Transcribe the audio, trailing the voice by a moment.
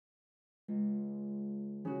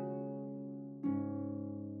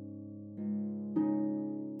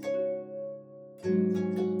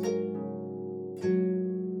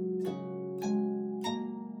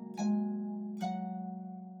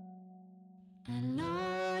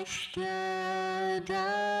Erleuchte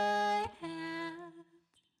dein Herz.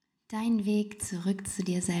 Dein Weg zurück zu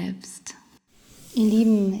dir selbst. Ihr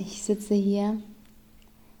Lieben, ich sitze hier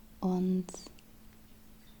und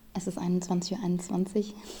es ist 21:21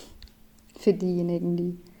 Uhr für diejenigen,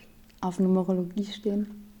 die auf Numerologie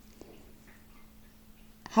stehen.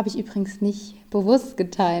 Habe ich übrigens nicht bewusst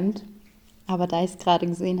getimt, aber da ich es gerade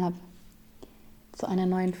gesehen habe, zu einer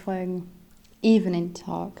neuen Folge Evening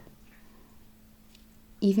Talk.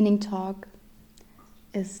 Evening Talk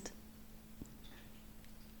ist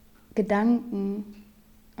Gedanken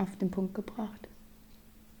auf den Punkt gebracht.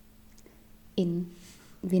 In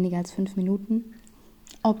weniger als 5 Minuten,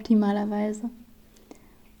 optimalerweise.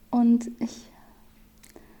 Und ich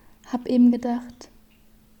habe eben gedacht,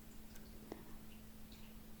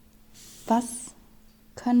 was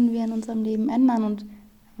können wir in unserem Leben ändern und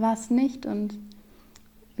was nicht? Und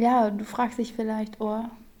ja, du fragst dich vielleicht, oh,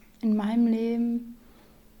 in meinem Leben,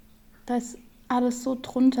 da ist alles so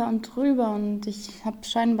drunter und drüber und ich habe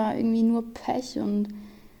scheinbar irgendwie nur Pech und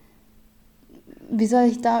wie soll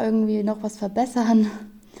ich da irgendwie noch was verbessern?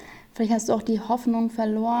 Vielleicht hast du auch die Hoffnung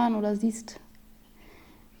verloren oder siehst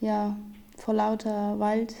ja vor lauter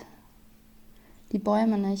Wald die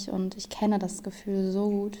Bäume nicht und ich kenne das Gefühl so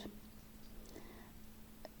gut.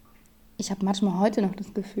 Ich habe manchmal heute noch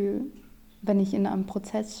das Gefühl, wenn ich in einem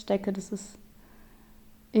Prozess stecke, dass es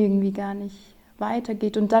irgendwie gar nicht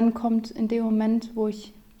weitergeht. Und dann kommt in dem Moment, wo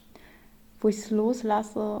ich es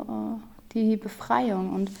loslasse, die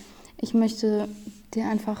Befreiung. Und ich möchte dir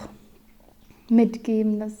einfach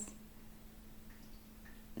mitgeben, dass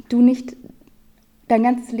du nicht dein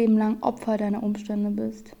ganzes Leben lang Opfer deiner Umstände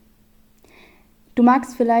bist. Du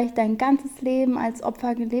magst vielleicht dein ganzes Leben als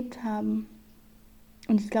Opfer gelebt haben.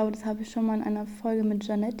 Und ich glaube, das habe ich schon mal in einer Folge mit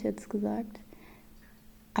Janette jetzt gesagt.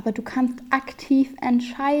 Aber du kannst aktiv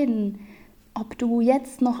entscheiden, ob du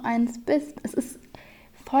jetzt noch eins bist. Es ist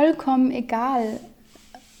vollkommen egal,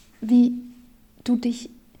 wie du dich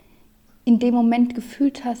in dem Moment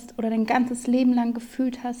gefühlt hast oder dein ganzes Leben lang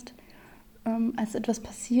gefühlt hast, als etwas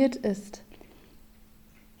passiert ist.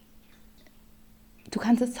 Du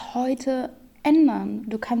kannst es heute ändern.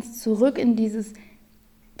 Du kannst zum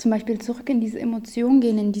Beispiel zurück in diese Emotion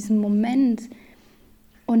gehen, in diesen Moment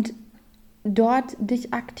und dort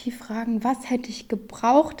dich aktiv fragen, was hätte ich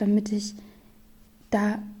gebraucht, damit ich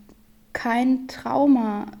da kein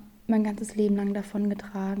Trauma mein ganzes Leben lang davon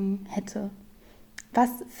getragen hätte. Was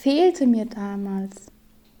fehlte mir damals?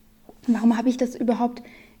 Warum habe ich das überhaupt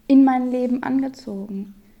in mein Leben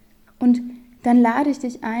angezogen? Und dann lade ich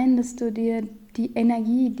dich ein, dass du dir die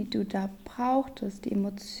Energie, die du da brauchtest, die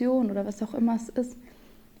Emotion oder was auch immer es ist,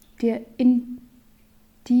 dir in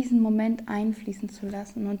diesen Moment einfließen zu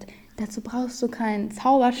lassen. Und dazu brauchst du keinen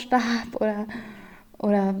Zauberstab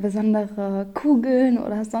oder besondere Kugeln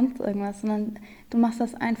oder sonst irgendwas, sondern du machst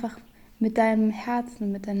das einfach mit deinem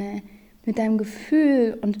Herzen, mit deinem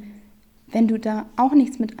Gefühl. Und wenn du da auch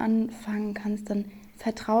nichts mit anfangen kannst, dann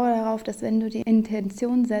vertraue darauf, dass wenn du die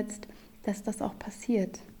Intention setzt, dass das auch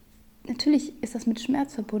passiert. Natürlich ist das mit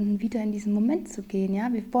Schmerz verbunden, wieder in diesen Moment zu gehen.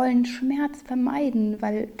 Ja? Wir wollen Schmerz vermeiden,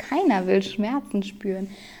 weil keiner will Schmerzen spüren.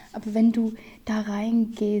 Aber wenn du da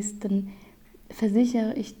reingehst, dann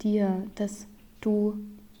versichere ich dir, dass du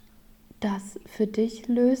das für dich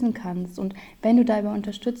lösen kannst. Und wenn du da über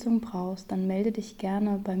Unterstützung brauchst, dann melde dich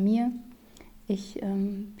gerne bei mir. Ich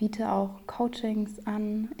biete auch Coachings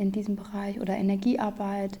an in diesem Bereich oder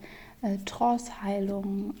Energiearbeit,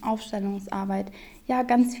 Trance-Heilung, Aufstellungsarbeit, ja,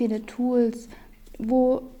 ganz viele Tools,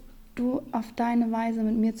 wo du auf deine Weise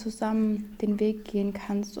mit mir zusammen den Weg gehen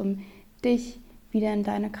kannst, um dich wieder in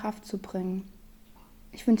deine Kraft zu bringen.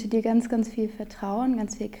 Ich wünsche dir ganz, ganz viel Vertrauen,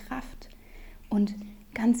 ganz viel Kraft und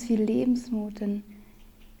ganz viel Lebensmut, denn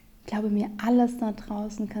glaube mir, alles da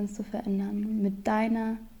draußen kannst du verändern mit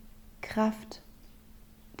deiner Kraft,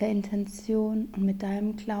 der Intention und mit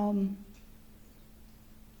deinem Glauben.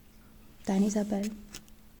 Deine Isabel.